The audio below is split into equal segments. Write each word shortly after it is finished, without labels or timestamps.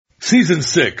Season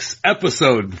 6,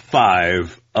 Episode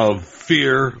 5 of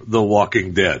Fear the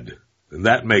Walking Dead. And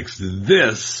that makes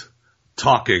this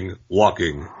Talking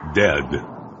Walking Dead.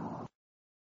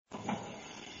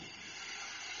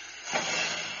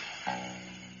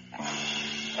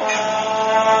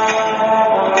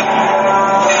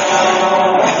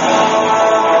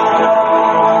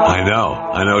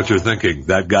 I know what you're thinking.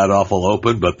 That god-awful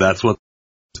open, but that's what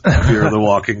Fear the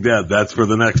Walking Dead. That's for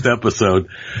the next episode.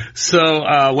 So,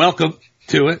 welcome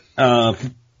to it.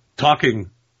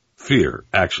 Talking Fear,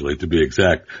 actually, to be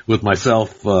exact, with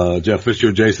myself, Jeff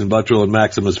Fisher, Jason Buttrill, and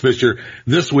Maximus Fisher.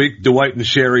 This week, Dwight and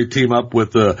Sherry team up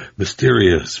with a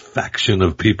mysterious faction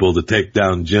of people to take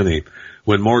down Ginny.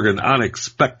 When Morgan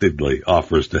unexpectedly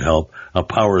offers to help, a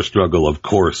power struggle, of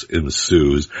course,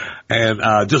 ensues.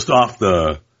 And just off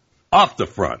the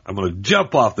front, I'm going to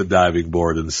jump off the diving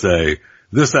board and say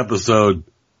this episode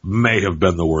may have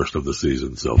been the worst of the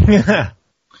season so far.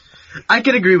 I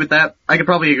could agree with that. I could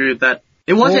probably agree with that.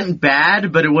 It wasn't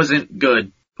bad, but it wasn't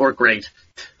good or great.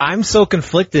 I'm so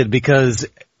conflicted because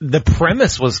the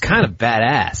premise was kind of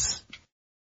badass.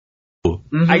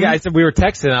 Mm-hmm. I said we were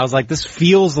texting, and I was like, this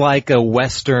feels like a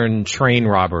Western train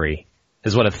robbery,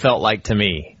 is what it felt like to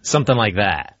me. Something like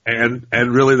that. And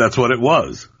really, that's what it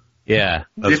was. Yeah.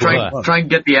 You're trying to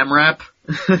get the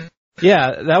MRAP?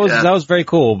 Yeah, that was very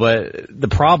cool, but the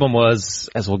problem was,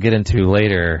 as we'll get into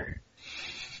later,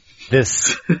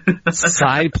 this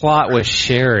side plot with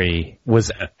Sherry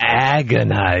was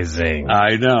agonizing.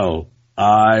 I know.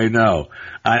 I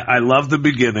love the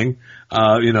beginning,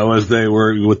 as they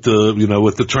were with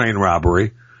the train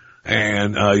robbery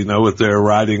and, with their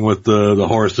riding with the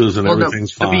horses and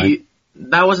everything's fine.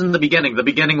 That wasn't the beginning. The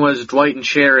beginning was Dwight and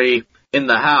Sherry in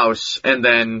the house and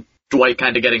then Dwight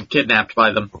kind of getting kidnapped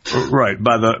by them. Right,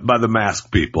 by the masked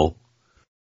people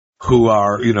who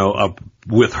are, up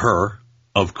with her,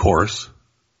 of course.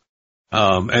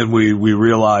 And we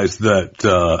realized that,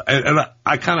 and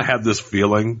I kind of had this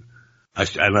feeling,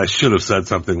 and I should have said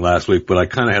something last week, but I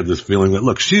kind of had this feeling that,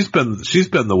 look, she's been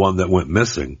the one that went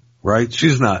missing, right?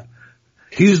 He's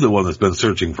the one that's been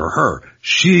searching for her.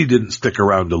 She didn't stick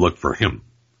around to look for him.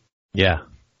 Yeah.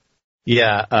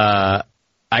 Yeah,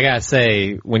 I gotta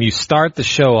say, when you start the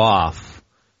show off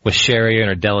with Sherry and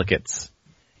her delicates,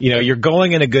 you're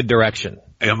going in a good direction.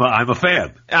 I'm a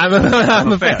fan.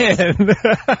 I'm a fan.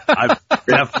 I'm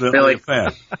definitely a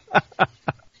fan.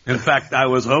 In fact, I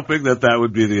was hoping that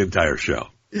would be the entire show.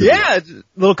 Yeah,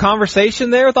 little conversation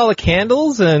there with all the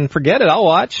candles, and forget it, I'll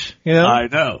watch. I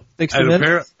know.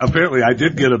 And apparently, I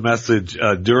did get a message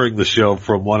during the show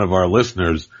from one of our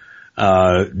listeners,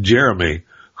 Jeremy,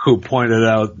 who pointed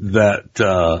out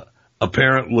that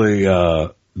apparently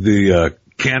the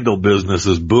candle business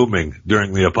is booming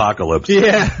during the apocalypse.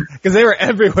 Yeah, because they were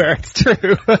everywhere. It's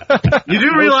true. You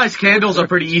do realize candles are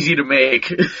pretty easy to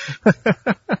make.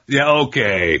 Yeah,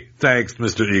 okay. Thanks,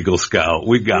 Mr. Eagle Scout.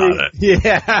 We got it.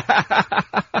 Yeah.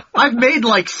 I've made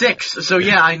like 6, so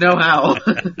yeah, I know how.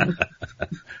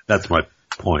 That's my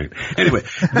point. Anyway,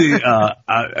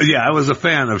 I was a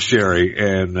fan of Sherry,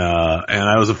 and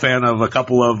I was a fan of a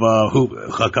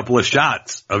couple of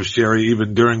shots of Sherry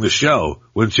even during the show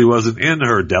when she wasn't in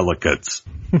her delicates.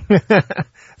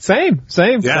 Same.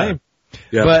 Yeah,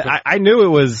 but I knew it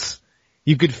was.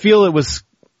 You could feel it was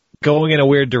going in a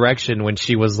weird direction when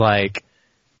she was like.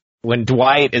 When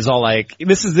Dwight is all like,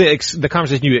 this is the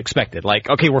conversation you expected. Like,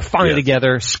 okay, we're finally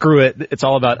together. Screw it. It's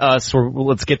all about us.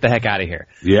 Let's get the heck out of here.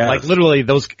 Yeah. Like, literally,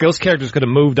 those characters could have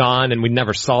moved on and we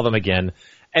never saw them again.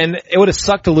 And it would have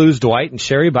sucked to lose Dwight and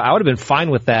Sherry, but I would have been fine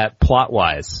with that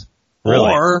plot-wise.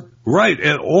 Really.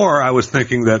 Or I was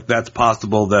thinking that that's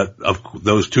possible that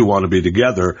those two want to be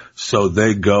together, so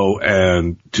they go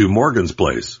to Morgan's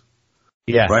place.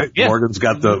 Yeah. Right? Yeah. Morgan's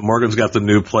got the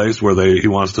new place where he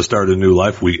wants to start a new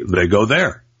life. They go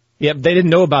there. Yep, they didn't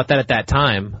know about that at that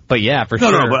time, but yeah, for sure.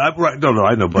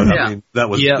 I know, but I mean, that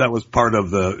was part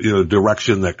of the,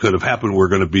 direction that could have happened. We're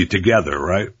going to be together,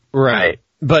 right? Right.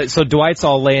 But so Dwight's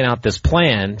all laying out this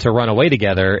plan to run away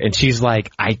together, and she's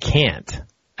like, I can't.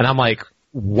 And I'm like,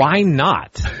 why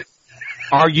not?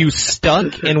 Are you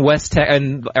stuck in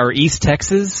or East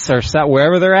Texas or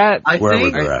wherever they're at?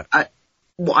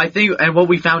 I think, and what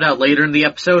we found out later in the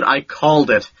episode, I called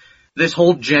it. This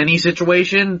whole Jenny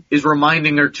situation is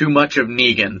reminding her too much of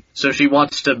Negan. So she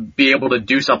wants to be able to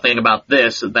do something about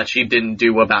this that she didn't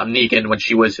do about Negan when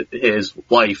she was his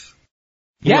wife.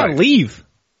 Yeah, right. Leave.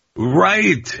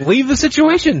 Right. Leave the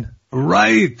situation.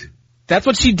 Right. That's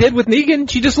what she did with Negan.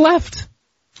 She just left.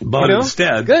 But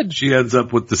instead, she ends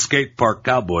up with the skate park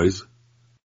cowboys.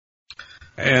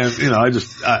 And, I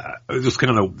just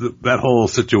kind of, that whole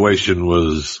situation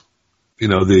was,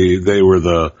 they were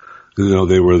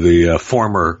the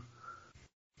former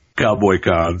cowboy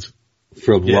cons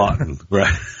from Lawton,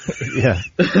 right? Yeah.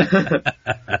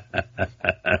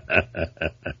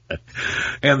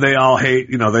 And they all hate,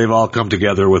 they've all come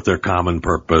together with their common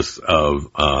purpose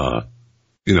of,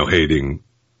 hating,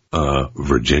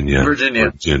 Virginia. Or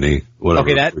Ginny, whatever.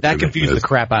 Okay, that confused the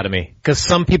crap out of me. Cause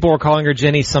some people were calling her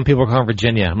Ginny, some people were calling her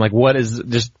Virginia. I'm like,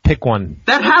 just pick one.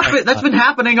 That's been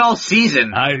happening all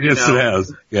season. It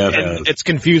has. Yeah, it has. It's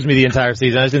confused me the entire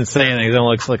season. I just didn't say anything. It don't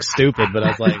look like stupid, but I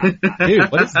was like,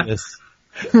 dude, what is this?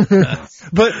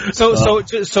 But so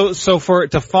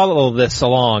to follow this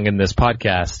along in this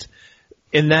podcast,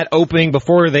 in that opening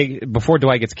before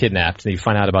Dwight gets kidnapped and you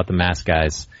find out about the masked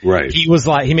guys, right?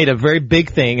 He made a very big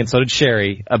thing, and so did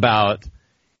Sherry, about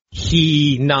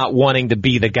he not wanting to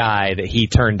be the guy that he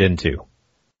turned into.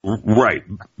 Right.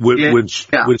 When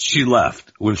she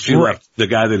left, the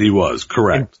guy that he was,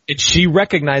 correct. And she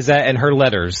recognized that in her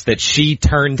letters, that she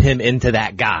turned him into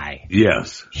that guy.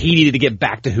 Yes. He needed to get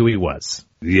back to who he was.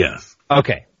 Yes.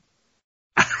 Okay.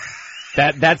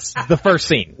 That's the first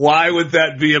scene. Why would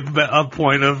that be a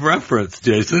point of reference,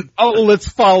 Jason? Oh, let's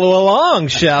follow along,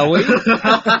 shall we?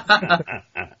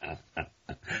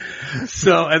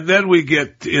 So, and then we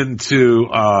get into,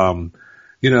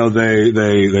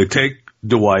 they take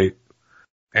Dwight,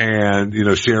 and,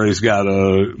 Sherry's got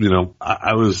it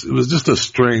was just a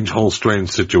strange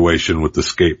situation with the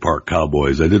skate park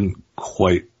cowboys. I didn't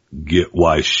quite get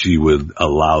why she would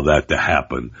allow that to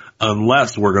happen,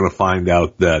 unless we're going to find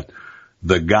out that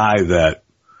the guy that,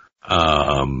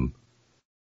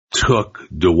 took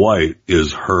Dwight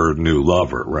is her new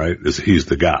lover, right? He's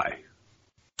the guy.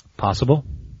 Possible.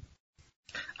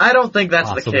 I don't think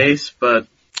that's the case, but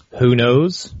who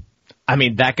knows? I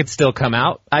mean, that could still come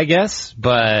out, I guess,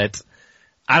 but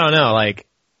I don't know. Like,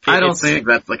 I don't think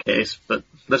that's the case, but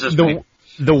that's just me.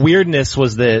 The weirdness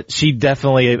was that she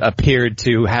definitely appeared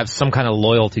to have some kind of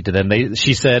loyalty to them.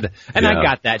 She said, and I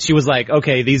got that. She was like,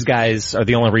 okay, these guys are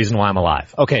the only reason why I'm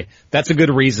alive. Okay, that's a good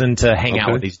reason to hang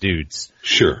out with these dudes.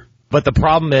 Sure. But the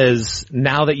problem is,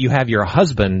 now that you have your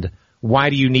husband, why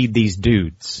do you need these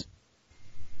dudes?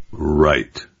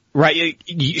 Right. Right.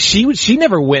 She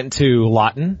never went to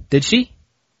Lawton, did she?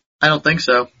 I don't think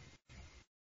so.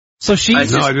 So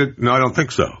she's I don't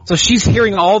think so. So she's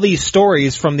hearing all these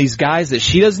stories from these guys that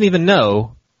she doesn't even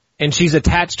know, and she's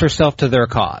attached herself to their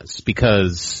cause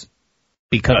because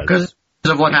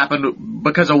of what happened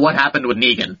with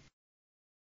Negan.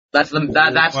 That's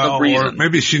the reason. Or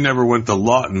maybe she never went to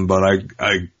Lawton, but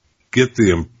I get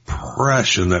the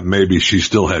impression that maybe she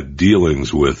still had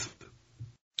dealings with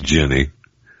Ginny.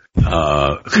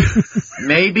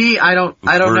 Maybe I don't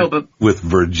know, but with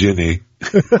Virginia.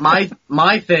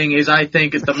 my thing is, I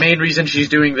think the main reason she's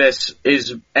doing this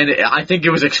is, and I think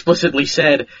it was explicitly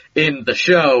said in the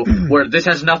show, where this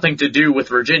has nothing to do with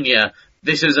Virginia.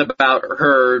 This is about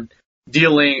her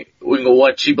dealing with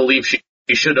what she believes she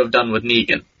should have done with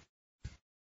Negan.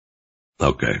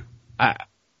 Okay.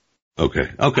 Okay.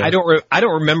 I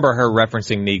don't remember her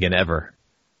referencing Negan ever.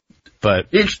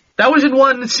 But that was in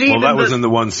one scene. Well, that was in the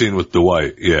one scene with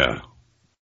Dwight. Yeah.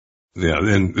 Yeah,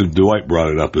 and Dwight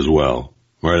brought it up as well,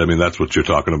 right? I mean, that's what you're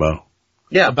talking about.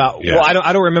 Yeah. Well,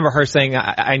 I don't remember her saying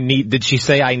did she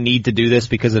say I need to do this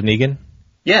because of Negan?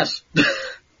 Yes.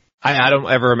 I don't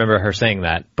ever remember her saying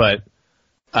that, but,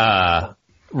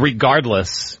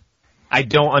 regardless, I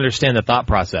don't understand the thought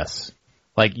process.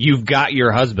 Like, you've got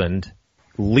your husband,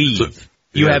 leave.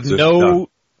 You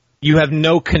have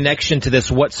no connection to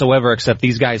this whatsoever, except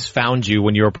these guys found you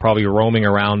when you were probably roaming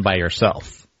around by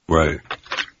yourself. Right.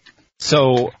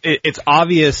 So it's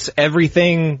obvious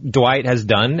everything Dwight has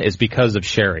done is because of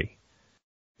Sherry.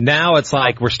 Now it's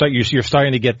like you're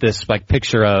starting to get this like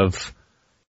picture of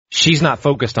she's not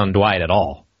focused on Dwight at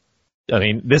all. I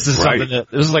mean, this is something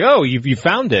this is like, oh, you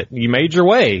found it, you made your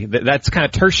way. That's kind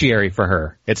of tertiary for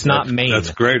her. It's not main.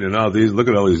 That's great. And look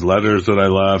at all these letters that I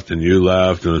left and you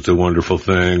left, and it's a wonderful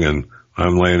thing. And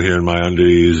I'm laying here in my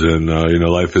undies, and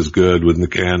life is good with the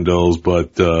candles.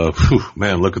 But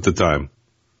man, look at the time.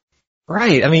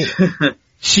 Right. I mean,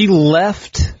 she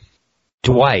left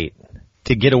Dwight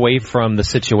to get away from the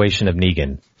situation of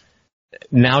Negan.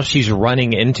 Now she's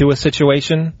running into a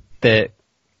situation to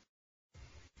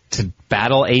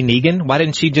battle a Negan. Why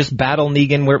didn't she just battle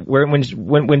Negan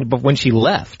when she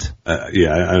left? I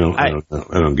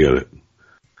don't get it.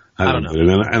 I don't know.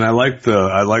 And I like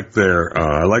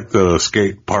the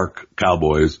skate park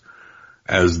cowboys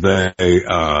as they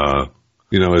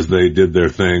as they did their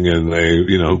thing, and they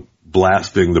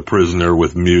blasting the prisoner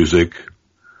with music.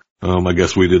 I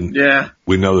guess we didn't. Yeah.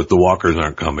 We know that the walkers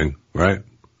aren't coming, right?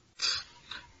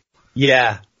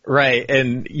 Yeah, right.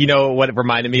 And you know what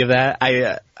reminded me of that?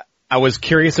 I was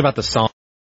curious about the song.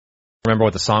 I don't remember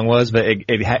what the song was, but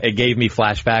it gave me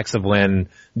flashbacks of when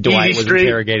Dwight was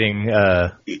interrogating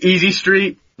Easy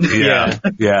Street.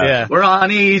 Yeah. We're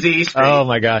on Easy Street. Oh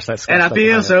my gosh, that's and I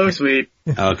feel so sweet.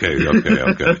 Okay. All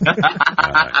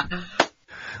right.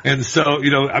 And so,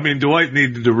 you know, I mean, Dwight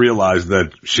needed to realize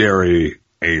that Sherry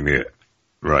ain't it,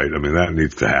 right? I mean, that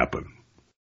needs to happen.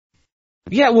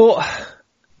 Yeah, well,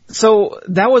 so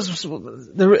that was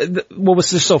what was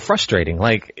just so frustrating.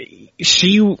 Like,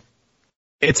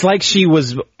 it's like she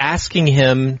was asking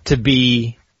him to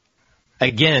be,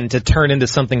 again, to turn into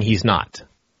something he's not.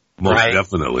 Most right?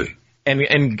 Definitely.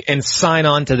 And sign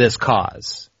on to this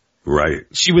cause. Right.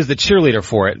 She was the cheerleader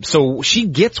for it. So she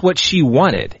gets what she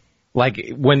wanted. Like,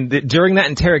 during that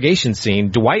interrogation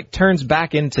scene, Dwight turns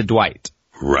back into Dwight.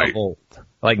 Right. Old.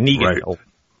 Like Negan. Right. Old.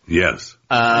 Yes.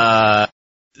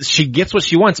 She gets what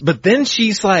she wants, but then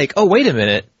she's like, oh, wait a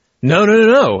minute.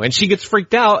 No. And she gets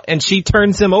freaked out and she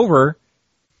turns him over.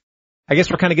 I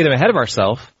guess we're kind of getting ahead of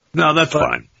ourselves. No, that's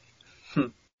fine.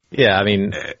 Yeah, I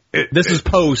mean, this is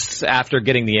posts after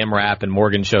getting the MRAP and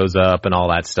Morgan shows up and all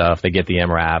that stuff. They get the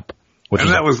MRAP.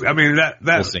 And that was, I mean,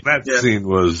 that scene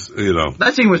was, you know.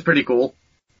 That scene was pretty cool.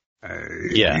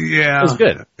 Yeah. It was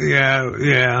good.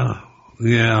 Yeah.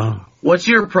 What's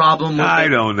your problem with I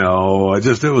don't know.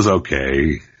 It was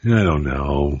okay. I don't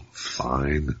know.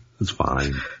 Fine. It's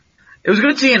fine. It was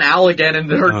good seeing Al again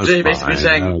and her basically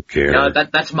saying, I don't care. No,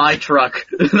 that's my truck.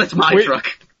 That's my truck.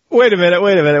 Wait a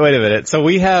minute. So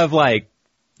we have like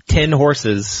 10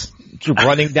 horses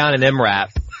running down an MRAP,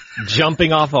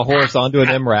 jumping off a horse onto an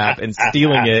MRAP and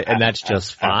stealing it, and that's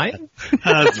just fine?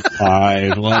 That's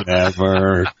fine,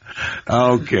 whatever.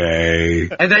 Okay.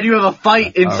 And then you have a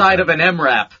fight inside of an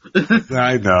MRAP.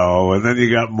 I know, and then you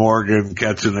got Morgan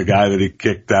catching the guy that he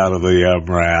kicked out of the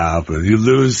MRAP, and you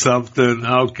lose something,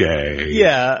 okay.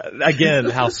 Yeah, again,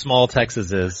 how small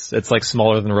Texas is. It's like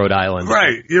smaller than Rhode Island.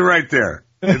 Right, you're right there.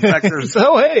 In fact,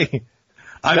 so hey,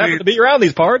 I happen to be around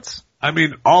these parts. I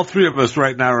mean, all three of us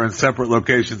right now are in separate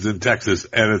locations in Texas,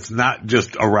 and it's not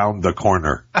just around the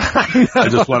corner. I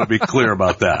just want to be clear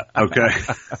about that, okay?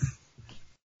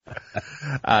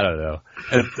 I don't know.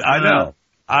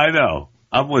 I know.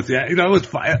 I'm with you. You know, it was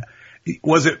fun.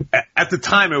 At the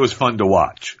time, it was fun to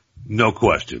watch. No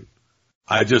question.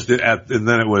 And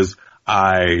then it was,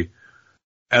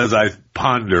 as I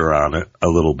ponder on it a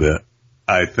little bit,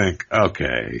 I think,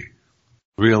 okay,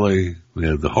 really? We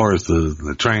had the horses and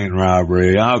the train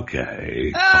robbery.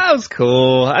 Okay. That was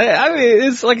cool. I mean,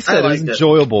 it's like I said, it was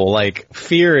enjoyable. Like,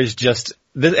 fear is just,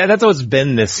 and that's what it's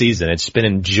been this season. It's been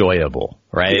enjoyable,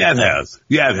 right? Yeah, it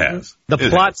has. The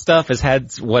plot stuff has had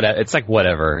it's like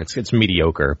whatever. It's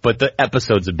mediocre, but the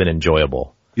episodes have been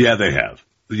enjoyable. Yeah, they have.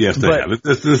 Yes, they have.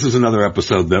 This is another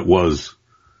episode that was,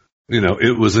 you know,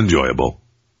 it was enjoyable.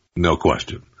 No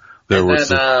question.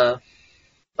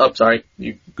 Sorry.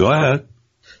 Go ahead.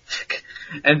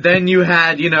 And then you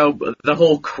had, you know, the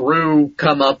whole crew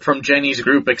come up from Jenny's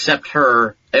group except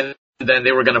her, and then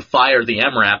they were going to fire the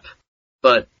MRAP,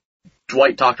 but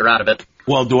Dwight talked her out of it.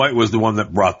 Well, Dwight was the one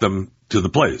that brought them to the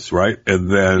place, right? And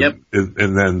then,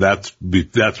 and then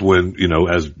that's when, you know,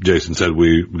 as Jason said,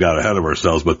 we got ahead of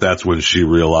ourselves, but that's when she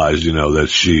realized, you know, that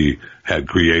she had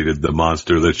created the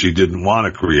monster that she didn't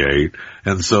want to create,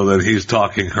 and so that he's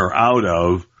talking her out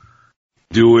of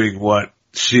doing what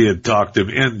she had talked him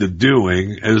into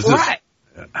doing.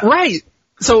 Right.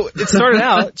 So it started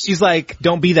out, she's like,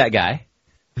 don't be that guy.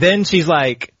 Then she's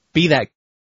like, be that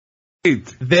guy.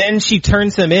 Then she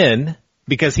turns him in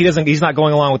because he's not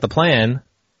going along with the plan.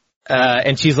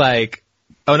 And she's like,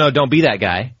 oh no, don't be that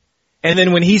guy. And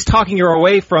then when he's talking her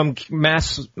away from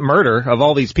mass murder of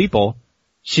all these people,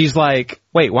 she's like,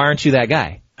 wait, why aren't you that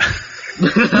guy?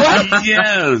 What?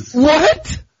 Yes.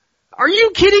 What? Are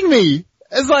you kidding me?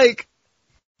 It's like,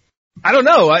 I don't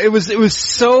know. It was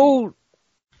so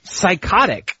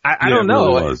psychotic. I don't know. It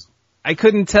really was. I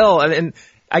couldn't tell. And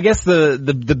I guess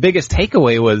the biggest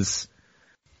takeaway was,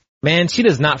 man, she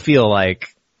does not feel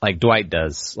like Dwight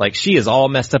does. Like, she is all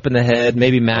messed up in the head.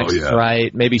 Maybe Max is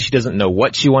right. Maybe she doesn't know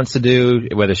what she wants to do,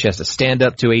 whether she has to stand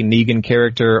up to a Negan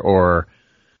character or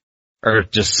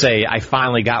just say, I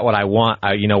finally got what I want,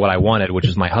 what I wanted, which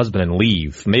is my husband, and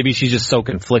leave. Maybe she's just so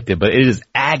conflicted, but it is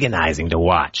agonizing to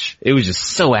watch. It was just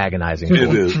so agonizing.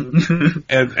 It is.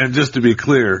 And just to be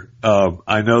clear,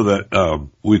 I know that,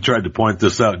 we tried to point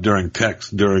this out during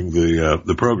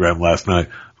the program last night,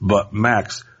 but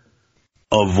Max,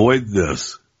 avoid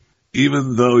this.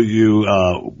 Even though you,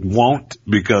 won't,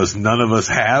 because none of us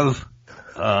have,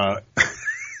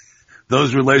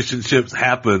 those relationships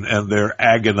happen and they're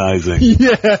agonizing.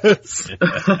 Yes.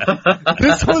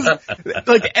 This was,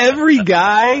 like, every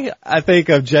guy, I think,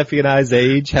 of Jeffy and I's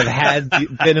age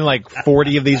been in like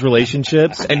 40 of these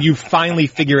relationships, and you finally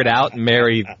figure it out and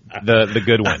marry the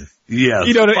good one. Yes.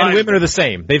 You know, and women are the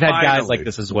same. They've had guys like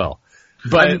this as well.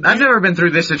 But I've never been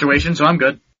through this situation, so I'm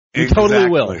good. You totally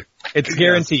will. It's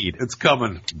guaranteed. It's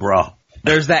coming, bro.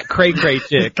 There's that cray-cray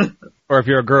chick, or if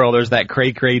you're a girl, there's that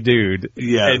cray-cray dude.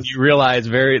 Yes. And you realize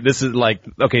this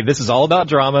is all about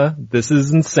drama. This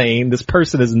is insane. This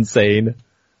person is insane.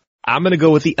 I'm going to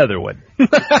go with the other one.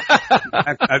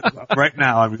 Right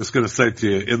now, I'm just going to say to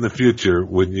you, in the future,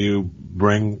 when you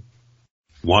bring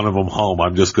one of them home,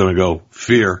 I'm just going to go,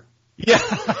 fear. Yeah.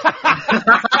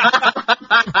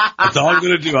 That's all I'm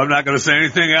going to do. I'm not going to say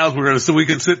anything else. We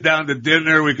can sit down to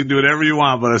dinner. We can do whatever you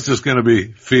want, but it's just going to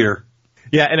be fear.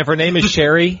 Yeah, and if her name is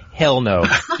Sherry, hell no.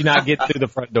 You're not getting through the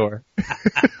front door.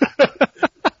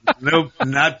 Nope,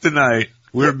 not tonight.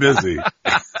 We're busy.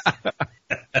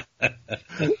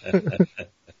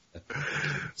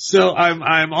 So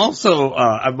I'm also,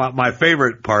 my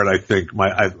favorite part, I think,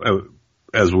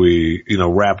 as we,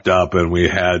 wrapped up and we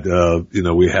had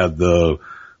the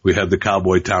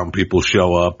Cowboy Town people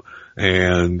show up,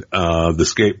 and the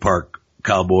skate park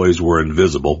cowboys were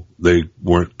invisible. They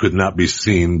could not be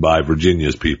seen by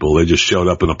Virginia's people. They just showed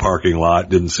up in a parking lot,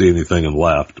 didn't see anything, and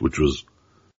left, which was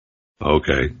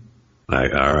okay. All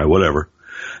right, whatever.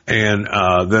 And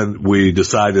then we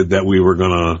decided that we were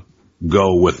gonna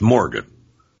go with Morgan.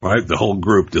 Right? The whole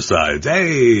group decides,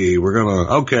 hey,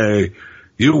 okay,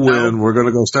 you win. We're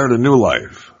gonna go start a new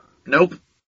life. Nope.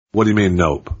 What do you mean,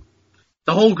 nope?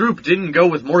 The whole group didn't go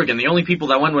with Morgan. The only people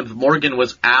that went with Morgan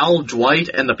was Al, Dwight,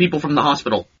 and the people from the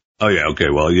hospital. Oh, yeah, okay,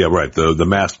 well, yeah, right. The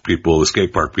masked people, the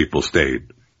skate park people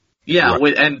stayed. Yeah,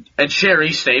 right. and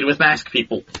Sherry stayed with masked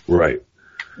people. Right.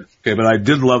 Okay, but I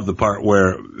did love the part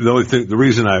where, the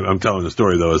reason I'm telling the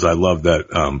story, though, is I love that,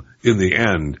 in the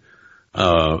end,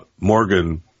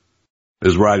 Morgan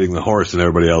is riding the horse and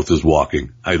everybody else is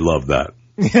walking. I love that.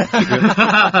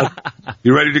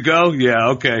 You ready to go?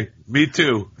 Yeah, okay. Me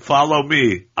too. Follow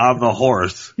me. I'm the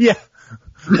horse. Yeah.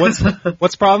 What's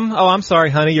problem? Oh, I'm sorry,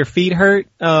 honey. Your feet hurt?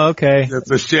 Oh, okay. That's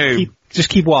a shame. Just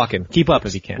keep walking. Keep up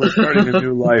as you can. We're starting a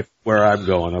new life where I'm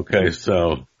going, okay?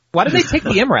 So. Why did they take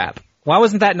the MRAP? Why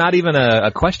wasn't that not even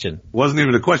a question? Wasn't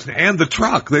even a question. And the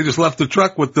truck. They just left the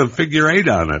truck with the figure 8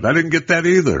 on it. I didn't get that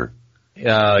either.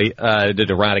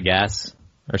 Did a round of gas?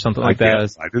 Or something like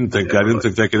that. I didn't think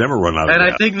they could ever run out of that.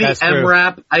 And I think the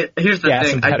MRAP, here's the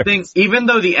thing, I think even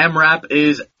though the MRAP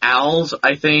is Al's,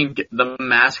 I think the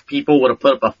masked people would have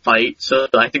put up a fight, so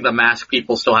I think the masked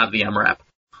people still have the MRAP.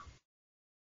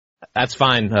 That's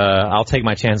fine. I'll take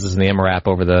my chances in the MRAP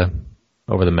over the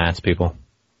masked people.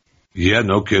 Yeah,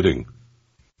 no kidding.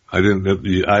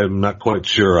 I'm not quite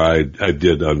sure I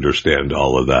did understand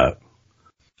all of that.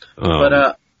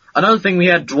 But another thing, we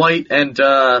had Dwight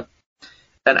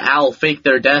and Al fake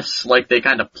their deaths like they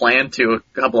kind of planned to a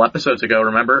couple episodes ago,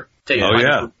 remember?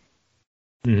 Find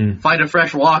a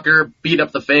fresh walker, beat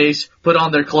up the face, put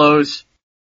on their clothes,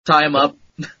 tie him up.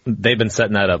 They've been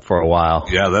setting that up for a while.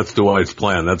 Yeah, that's Dwight's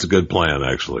plan. That's a good plan,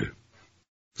 actually.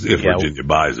 If Virginia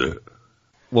buys it.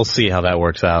 We'll see how that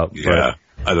works out. Yeah,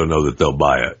 I don't know that they'll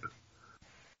buy it.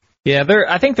 Yeah,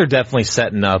 I think they're definitely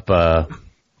setting up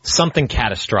something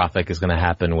catastrophic is going to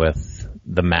happen with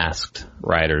the masked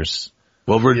riders.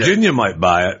 Well, Virginia might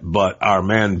buy it, but our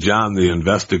man John, the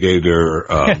investigator,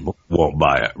 won't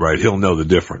buy it, right? He'll know the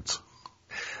difference.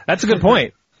 That's a good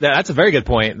point. That's a very good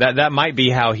point. That might be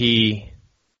how he,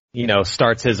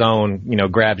 starts his own,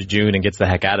 grabs June and gets the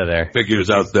heck out of there.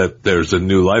 Figures out that there's a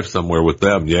new life somewhere with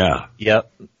them, yeah.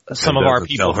 Yep. Some of our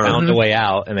people found a way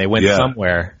out and they went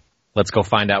somewhere. Let's go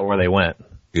find out where they went.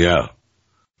 Yeah.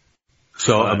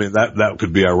 So, I mean, that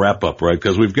could be our wrap up, right?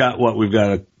 Because we've got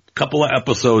a couple of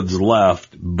episodes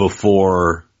left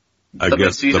before, I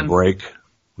guess, the break.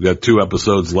 We got 2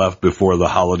 episodes left before the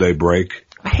holiday break.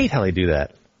 I hate how they do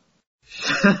that.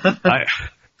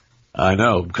 I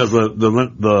know, because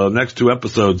the next 2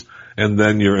 episodes, and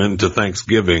then you're into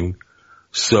Thanksgiving,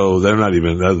 so they're not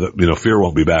even, Fear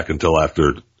won't be back until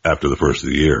after the first of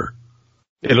the year.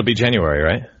 It'll be January,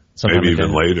 right? Sometime maybe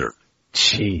even later.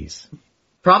 Jeez.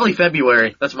 Probably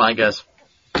February. That's my guess.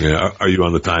 Yeah. Are you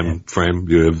on the time frame?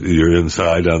 You're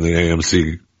inside on the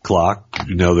AMC clock.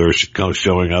 They're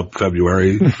showing up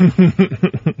February.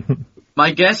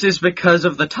 My guess is because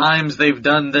of the times they've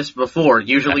done this before.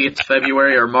 Usually it's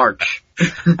February or March.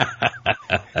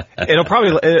 It'll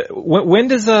probably. When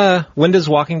does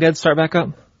Walking Dead start back up?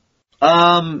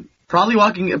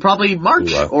 Probably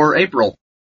March or April.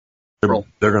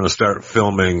 they're going to start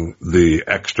filming the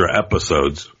extra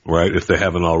episodes, right? If they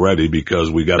haven't already, because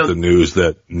we got the news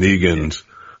that Negan's.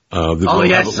 I'm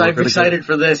excited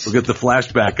for this. We'll get the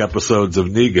flashback episodes of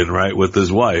Negan, right, with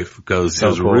his wife, because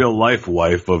his real life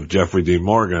wife of Jeffrey Dean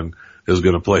Morgan is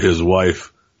going to play his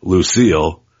wife,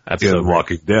 Lucille, in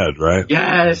Walking Dead, right?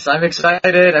 Yes, I'm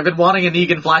excited. I've been wanting a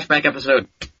Negan flashback episode.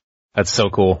 That's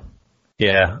so cool.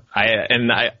 Yeah,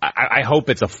 I hope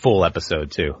it's a full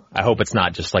episode too. I hope it's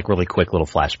not just like really quick little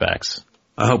flashbacks.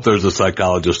 I hope there's a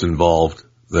psychologist involved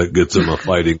that gets him a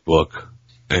fighting book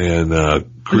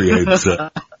and creates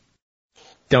a...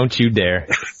 Don't you dare.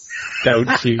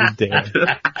 Don't you dare.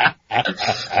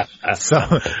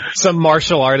 Some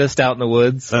martial artist out in the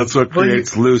woods. That's what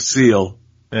creates Lucille.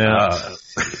 Yeah.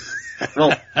 Well,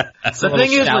 the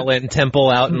thing is, Shaolin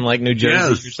temple out in like New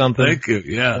Jersey or something. Thank you.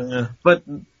 Yeah. But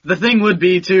the thing would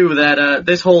be too that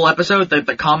this whole episode that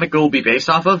the comic will be based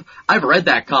off of, I've read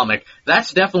that comic.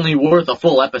 That's definitely worth a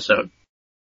full episode.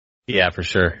 Yeah, for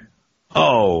sure.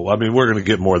 Oh, I mean, we're going to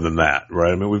get more than that,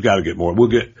 right? I mean, we've got to get more.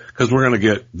 Because we're going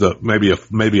to get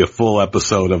maybe a full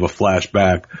episode of a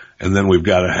flashback, and then we've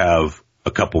got to have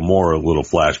a couple more little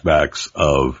flashbacks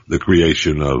of the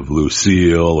creation of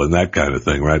Lucille and that kind of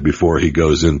thing, right? Before he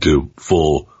goes into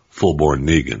full-born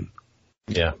Negan.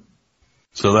 Yeah.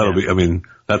 So that'll be, I mean,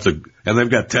 and they've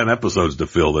got 10 episodes to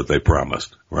fill that they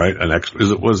promised, right?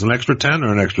 Was it an extra 10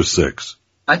 or an extra 6?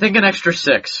 I think an extra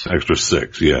 6. Extra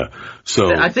 6, yeah.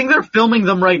 So I think they're filming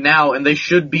them right now, and they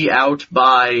should be out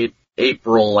by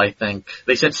April, I think.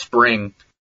 They said spring.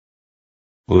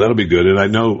 Well, that'll be good. And I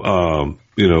know,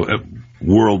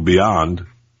 World Beyond,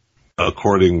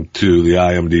 according to the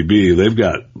IMDB, they've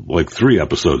got like 3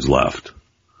 episodes left.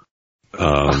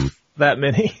 That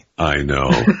many? I know.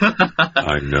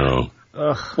 I know.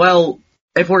 Well,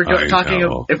 if we're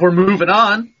if we're moving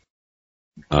on,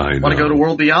 I know. Want to go to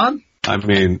World Beyond? I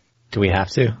mean, do we have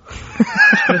to?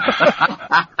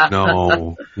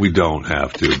 No, we don't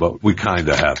have to, but we kind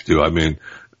of have to. I mean,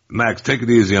 Max, take it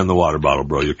easy on the water bottle,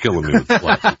 bro. You're killing me with the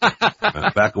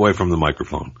flash. Back away from the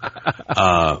microphone.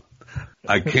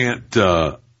 I can't,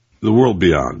 the World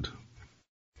Beyond.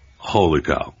 Holy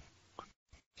cow.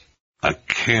 I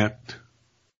can't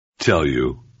tell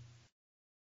you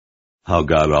how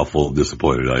god-awful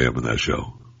disappointed I am in that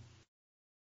show.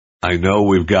 I know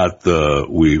we've got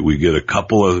we get a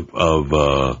couple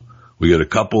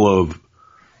of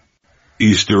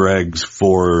Easter eggs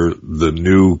for the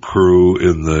new crew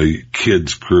in the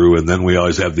kids crew, and then we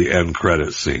always have the end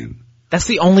credit scene. That's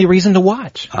the only reason to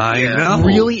watch. I know. It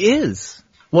really is.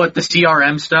 What, the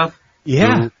CRM stuff?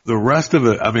 Yeah. The rest of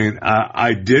it, I mean,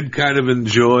 I did kind of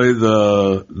enjoy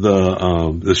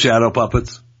the shadow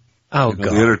puppets. Oh,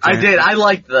 God. I did. I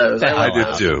liked those. I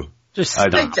did too. I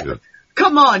did too.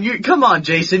 Come on,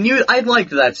 Jason. I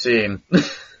liked that scene.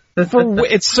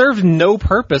 It served no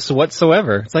purpose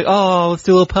whatsoever. It's like, oh, let's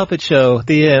do a little puppet show at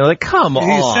the end. Like, come on.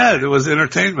 He said it was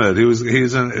entertainment.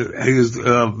 He's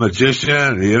a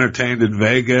magician. He entertained in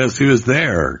Vegas. He was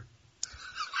there.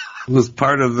 It was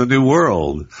part of the new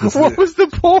world. What was the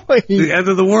point? The end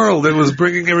of the world. It was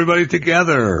bringing everybody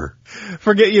together.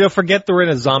 Forget that we're in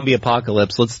a zombie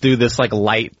apocalypse. Let's do this like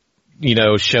light,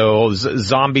 show.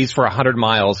 Zombies for 100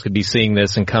 miles could be seeing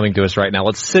this and coming to us right now.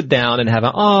 Let's sit down and have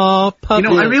puppet.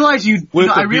 I realize you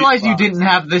didn't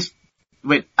have this.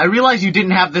 Wait, I realize you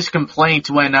didn't have this complaint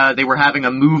when they were having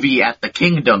a movie at the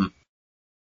Kingdom.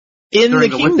 In the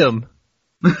Kingdom.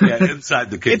 Yeah,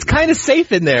 inside the Kingdom. It's kind of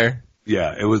safe in there.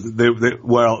 Yeah, it was. They had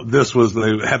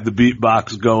the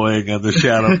beatbox going and the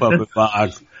shadow puppet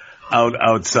box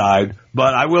outside.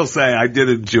 But I will say I did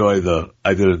enjoy. Now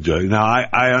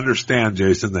I understand,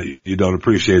 Jason, that you don't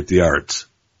appreciate the arts.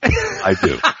 I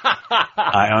do.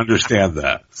 I understand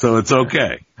that, so it's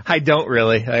okay. I don't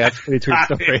really. That's a pretty true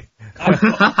story.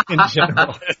 In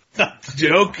general, not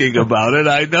joking about it.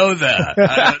 I know that.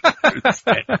 I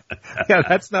understand. Yeah,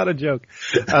 that's not a joke.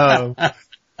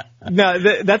 No,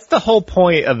 that's the whole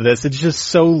point of this. It's just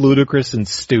so ludicrous and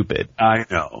stupid. I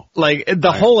know. Like,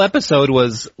 the whole episode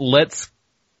was, let's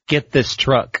get this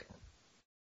truck.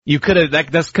 You could have,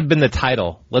 that could have been the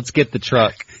title. Let's get the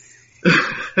truck.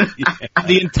 Yeah.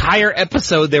 The entire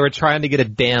episode they were trying to get a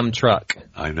damn truck.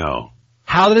 I know.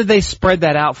 How did they spread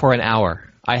that out for an hour?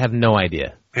 I have no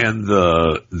idea. And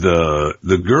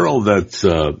the girl that's,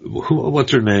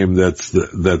 what's her name?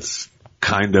 That's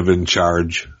kind of in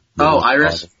charge. Oh,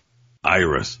 Iris.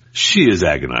 Iris. She is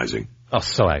agonizing. Oh,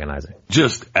 so agonizing.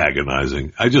 Just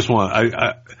agonizing. I just want,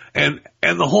 and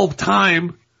the whole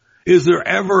time, is there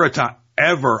ever a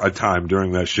time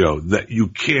during that show that you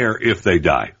care if they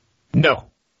die? No.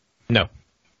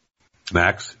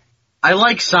 Max? I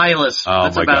like Silas. Oh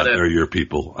That's my about God, it. they're your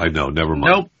people. I know, never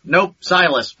mind. Nope,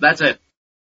 Silas. That's it.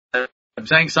 I'm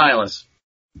saying Silas.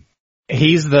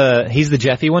 He's the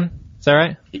Jeffy one? Is that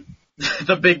right?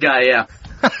 The big guy, yeah.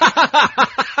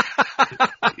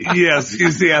 Yes,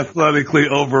 he's the athletically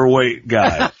overweight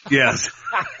guy. Yes.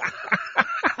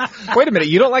 Wait a minute,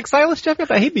 you don't like Silas, Jeffy? I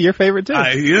thought he'd be your favorite too.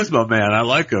 He is my man. I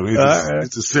like him. He's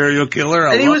a serial killer.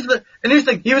 And here's the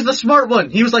thing, he was the smart one.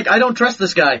 He was like, I don't trust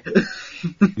this guy.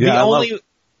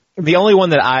 The only one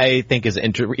that I think is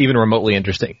even remotely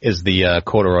interesting is the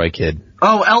corduroy kid.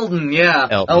 Oh, Elton, yeah.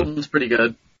 Elton's pretty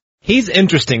good. He's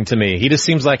interesting to me. He just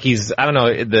seems like he's, I don't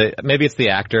know, maybe it's the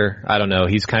actor. I don't know.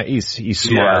 He's smart.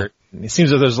 Yeah. It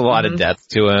seems like there's a lot of depth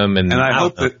to him, and I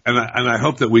hope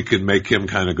that we can make him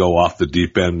kind of go off the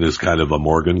deep end as kind of a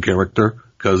Morgan character.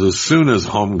 Because as soon as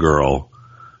Homegirl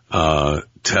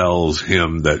tells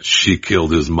him that she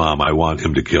killed his mom, I want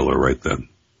him to kill her right then.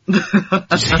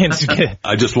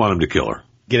 I just want him to kill her.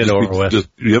 Get it over with.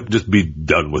 Just be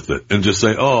done with it, and just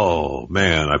say, "Oh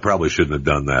man, I probably shouldn't have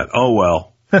done that. Oh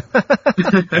well,"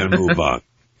 and move on.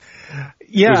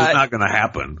 Yeah, it's not going to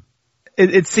happen.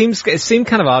 It seemed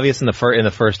kind of obvious in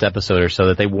the first episode or so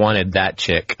that they wanted that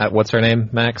chick. What's her name,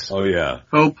 Max? Oh yeah,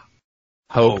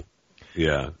 Hope.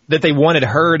 Yeah, that they wanted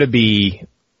her to be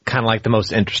kind of like the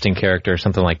most interesting character or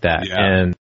something like that. Yeah.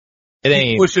 And it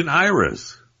ain't pushing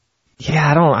Iris. Yeah,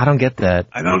 I don't get that.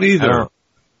 I don't either.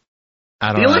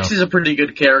 I don't Felix know. is a pretty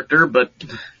good character, but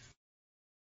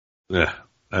yeah,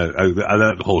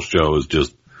 that whole show is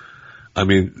just. I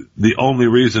mean, the only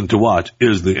reason to watch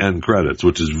is the end credits,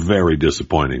 which is very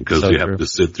disappointing because you have to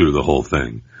sit through the whole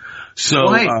thing. So,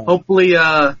 hopefully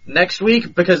next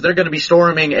week, because they're going to be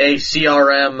storming a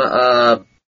CRM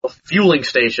fueling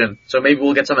station, so maybe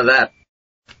we'll get some of that.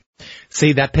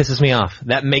 See, that pisses me off.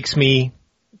 That makes me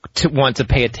want to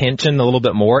pay attention a little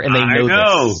bit more, and they know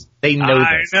this. They know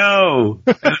this. I know.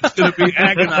 And it's going to be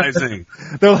agonizing.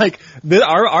 They're like,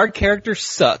 our characters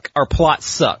suck. Our plot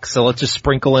sucks. So let's just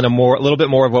sprinkle in a little bit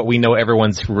more of what we know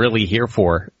everyone's really here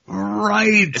for.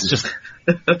 Right. It's just,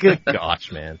 good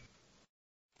gosh, man.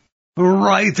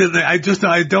 Right. And I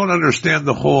don't understand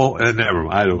the whole, and never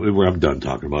mind. I'm done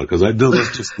talking about it because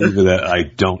let's just leave it at I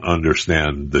don't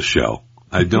understand the show.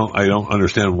 I don't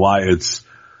understand why it's,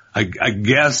 I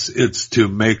guess it's to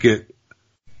make it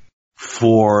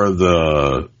for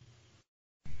the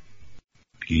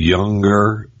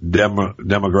younger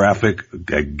demographic,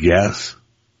 I guess,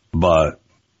 but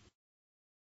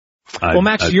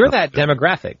Max, you're that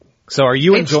demographic. So are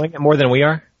you enjoying it more than we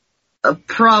are?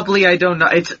 Probably, I don't know.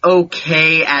 It's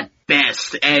okay at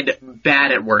best and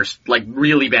bad at worst, like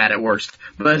really bad at worst.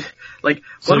 But like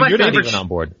so one of my favorite, not even on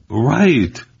board,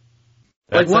 right?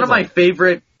 Like one of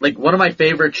my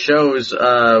favorite shows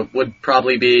would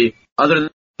probably be, other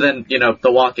than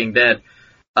The Walking Dead.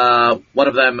 One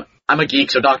of them, I'm a geek,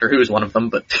 so Doctor Who is one of them,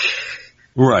 but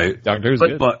right, Doctor Who's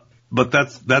good. But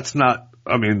that's not.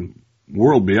 I mean,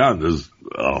 World Beyond is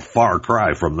a far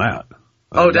cry from that.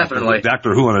 Definitely.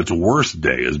 Doctor Who on its worst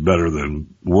day is better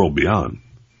than World Beyond.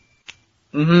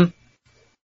 Mm-hmm.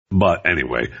 But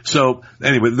anyway,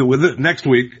 next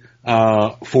week,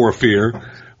 For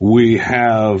Fear, we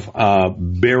have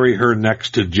bury her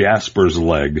next to Jasper's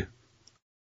leg,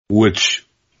 which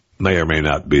may or may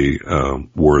not be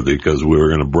worthy because we were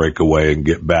going to break away and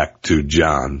get back to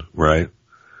John, right?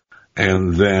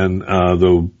 And then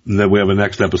we have a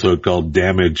next episode called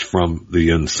Damage from the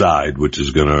Inside, which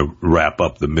is going to wrap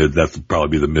up that's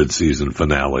probably be the mid-season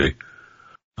finale.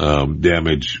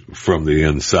 Damage from the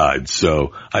Inside.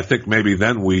 So I think maybe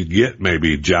then we get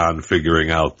John figuring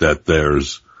out that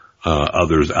there's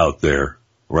others out there,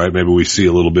 right? Maybe we see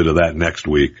a little bit of that next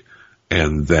week.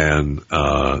 And then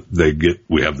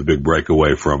we have the big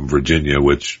breakaway from Virginia,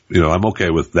 which, I'm okay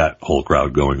with that whole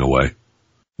crowd going away.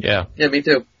 Yeah. Yeah, me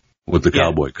too. With the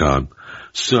Cowboy Con.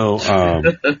 So,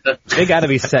 they gotta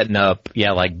be setting up,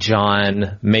 like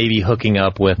John maybe hooking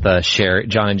up with Sherry,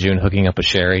 John and June hooking up with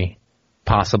Sherry,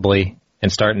 possibly,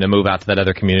 and starting to move out to that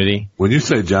other community. When you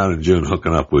say John and June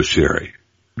hooking up with Sherry.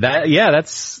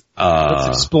 Let's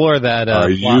explore that. Are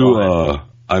you,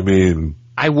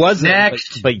 I wasn't,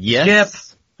 next, but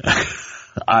yes.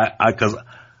 Because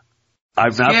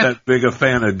I'm not that big a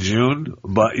fan of June,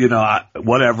 but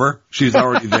whatever. She's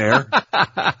already there.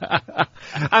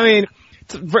 I mean,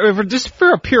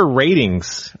 for pure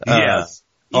ratings. Yes.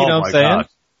 You know what I'm saying? Gosh.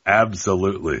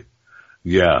 Absolutely.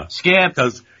 Yeah. Skip.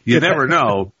 Because you never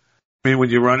know. I mean, when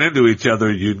you run into each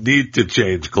other, you need to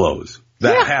change clothes.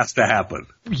 That has to happen.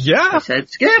 Yeah. I said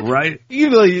skip. Right?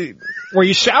 Where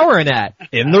you showering at?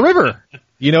 In the river.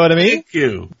 You know what I mean? Thank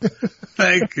you.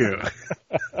 Thank you.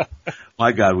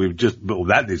 My God,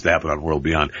 that needs to happen on World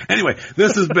Beyond. Anyway,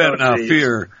 this has been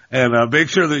Fear, and make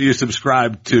sure that you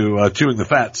subscribe to Chewing the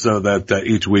Fat so that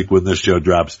each week when this show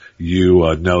drops,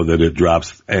 you know that it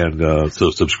drops, and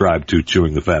so subscribe to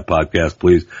Chewing the Fat podcast,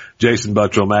 please. Jason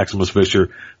Buttrill, Maximus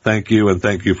Fisher, thank you, and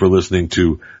thank you for listening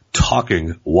to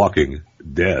Talking Walking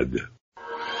Dead.